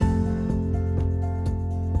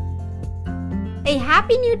A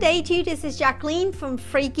happy new day to you. This is Jacqueline from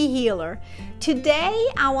Freaky Healer. Today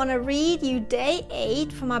I want to read you day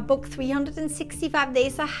 8 from my book 365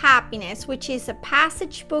 Days of Happiness, which is a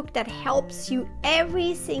passage book that helps you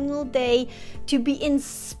every single day to be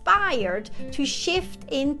inspired to shift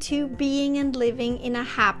into being and living in a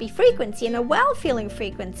happy frequency, in a well-feeling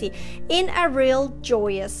frequency, in a real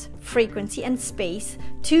joyous frequency and space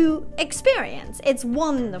to experience. It's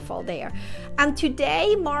wonderful there. And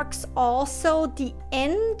today marks also the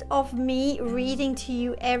end of me reading to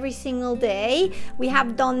you every single day. We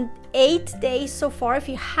have done 8 days so far. If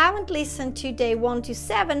you haven't listened to day 1 to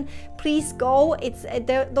 7, please go.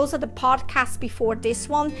 Those are the podcasts before this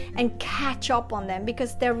one, and catch up on them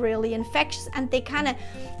because they're really infectious and they kind of,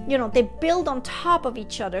 they build on top of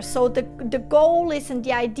each other. So the goal is, and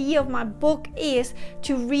the idea of my book is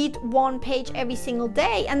to read 1 page every single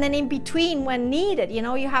day, and then in between when needed,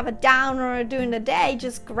 you have a downer during the day,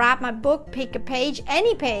 just grab my book, pick a page,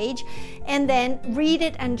 any page, and then read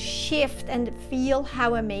it and shift and feel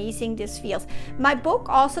how amazing this feels. My book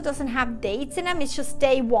also doesn't have dates in them. It's just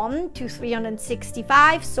day 1 to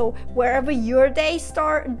 365. So wherever your day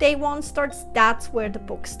 1 starts, that's where the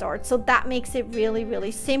book starts. So that makes it really,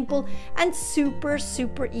 really simple and super,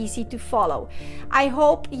 super easy to follow. I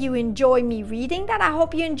hope you enjoy me reading that. I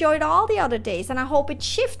hope you enjoyed all the other days, and I hope it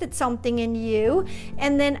shifted something in you.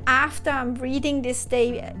 And then after I'm reading this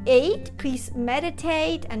day 8, please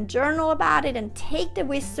meditate and journal about it and take the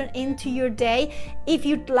wisdom into your day. If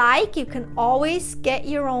you'd like, you can always get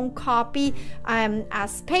your own copy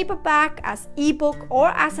as paperback, as ebook, or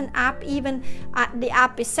as an app even. The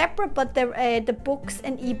app is separate, but the books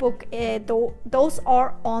and ebook, those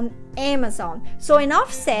are on Amazon. So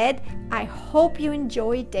enough said. I hope you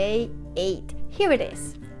enjoy day 8. Here it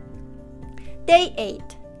is. Day 8.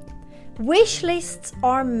 Wish lists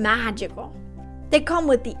are magical. They come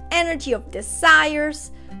with the energy of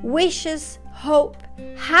desires, wishes, hope,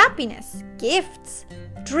 happiness, gifts,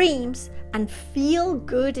 dreams, and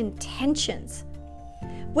feel-good intentions.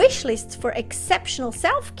 Wish lists for exceptional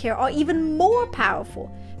self-care are even more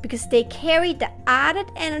powerful because they carry the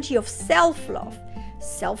added energy of self-love,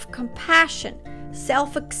 self-compassion,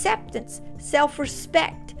 self-acceptance,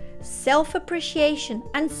 self-respect, self-appreciation,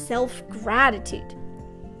 and self-gratitude.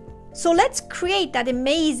 So let's create that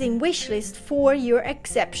amazing wish list for your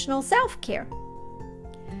exceptional self-care.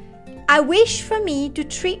 I wish for me to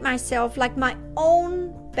treat myself like my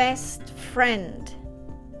own best friend.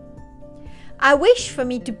 I wish for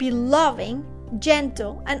me to be loving,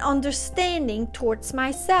 gentle, and understanding towards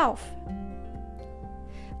myself.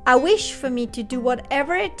 I wish for me to do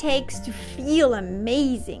whatever it takes to feel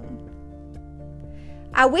amazing.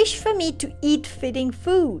 I wish for me to eat fitting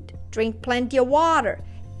food, drink plenty of water,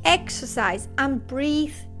 exercise, and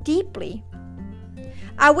breathe deeply.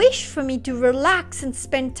 I wish for me to relax and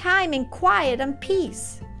spend time in quiet and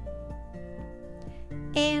peace.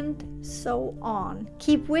 And so on.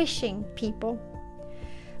 Keep wishing, people.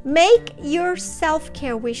 Make your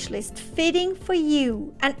self-care wish list fitting for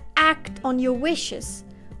you and act on your wishes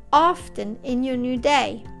often in your new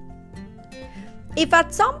day. If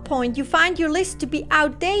at some point you find your list to be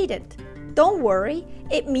outdated, don't worry.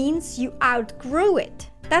 It means you outgrew it.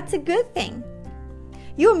 That's a good thing.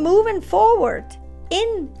 You're moving forward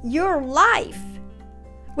in your life,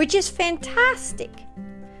 which is fantastic.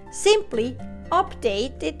 Simply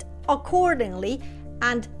update it accordingly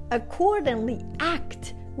and accordingly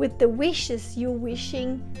act with the wishes you're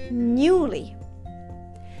wishing newly.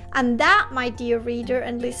 And that, my dear reader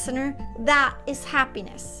and listener, that is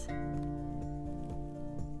happiness.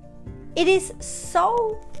 It is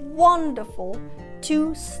so wonderful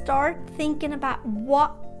to start thinking about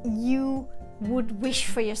what you would wish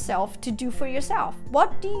for yourself to do for yourself.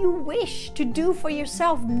 What do you wish to do for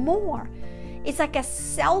yourself more? It's like a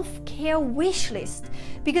self-care wish list,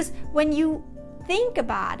 because when you think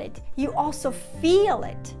about it, you also feel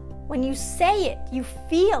it. When you say it, you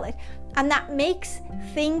feel it, and that makes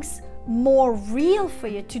things more real for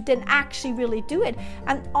you to then actually really do it.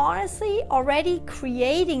 And honestly, already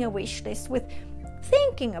creating a wish list with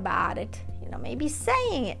thinking about it, maybe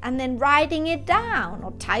saying it and then writing it down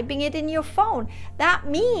or typing it in your phone, that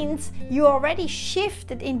means you already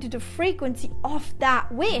shifted into the frequency of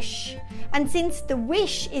that wish. And since the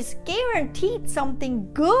wish is guaranteed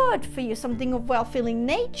something good for you, something of well-feeling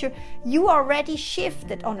nature, you already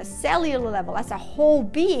shifted on a cellular level, as a whole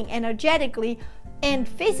being, energetically and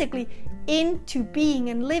physically, into being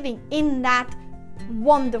and living in that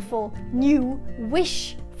wonderful new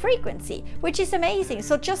wish frequency, which is amazing.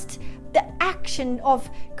 So just the action of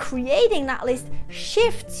creating that list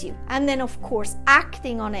shifts you, and then of course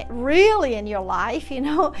acting on it really in your life,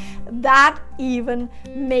 that even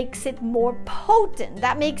makes it more potent.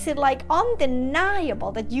 That makes it like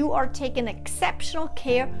undeniable that you are taking exceptional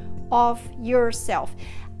care of yourself.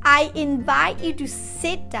 I invite you to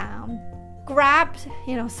sit down, grab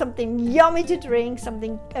something yummy to drink,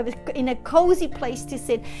 something in a cozy place to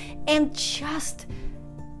sit, and just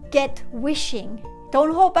get wishing.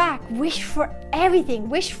 Don't hold back. Wish for everything.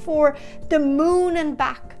 Wish for the moon and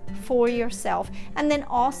back for yourself. And then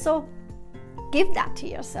also give that to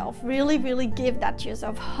yourself. Really, really give that to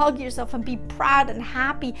yourself. Hug yourself and be proud and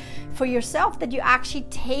happy for yourself that you're actually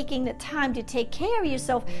taking the time to take care of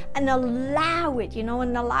yourself, and allow it, and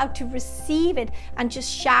allow to receive it, and just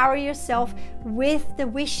shower yourself with the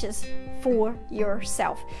wishes for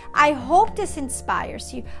yourself. I hope this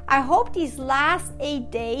inspires you. I hope these last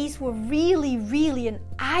 8 days were really, really an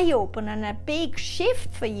eye-opener and a big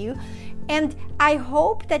shift for you. And I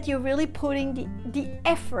hope that you're really putting the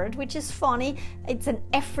effort, which is funny, it's an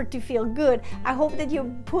effort to feel good. I hope that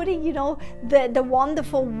you're putting, the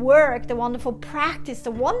wonderful work, the wonderful practice,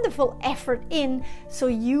 the wonderful effort in, so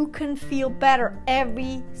you can feel better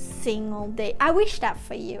every single day. I wish that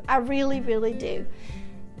for you. I really, really do.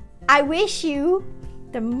 I wish you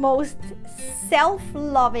the most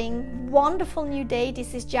self-loving, wonderful new day.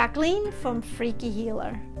 This is Jacqueline from Freaky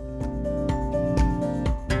Healer.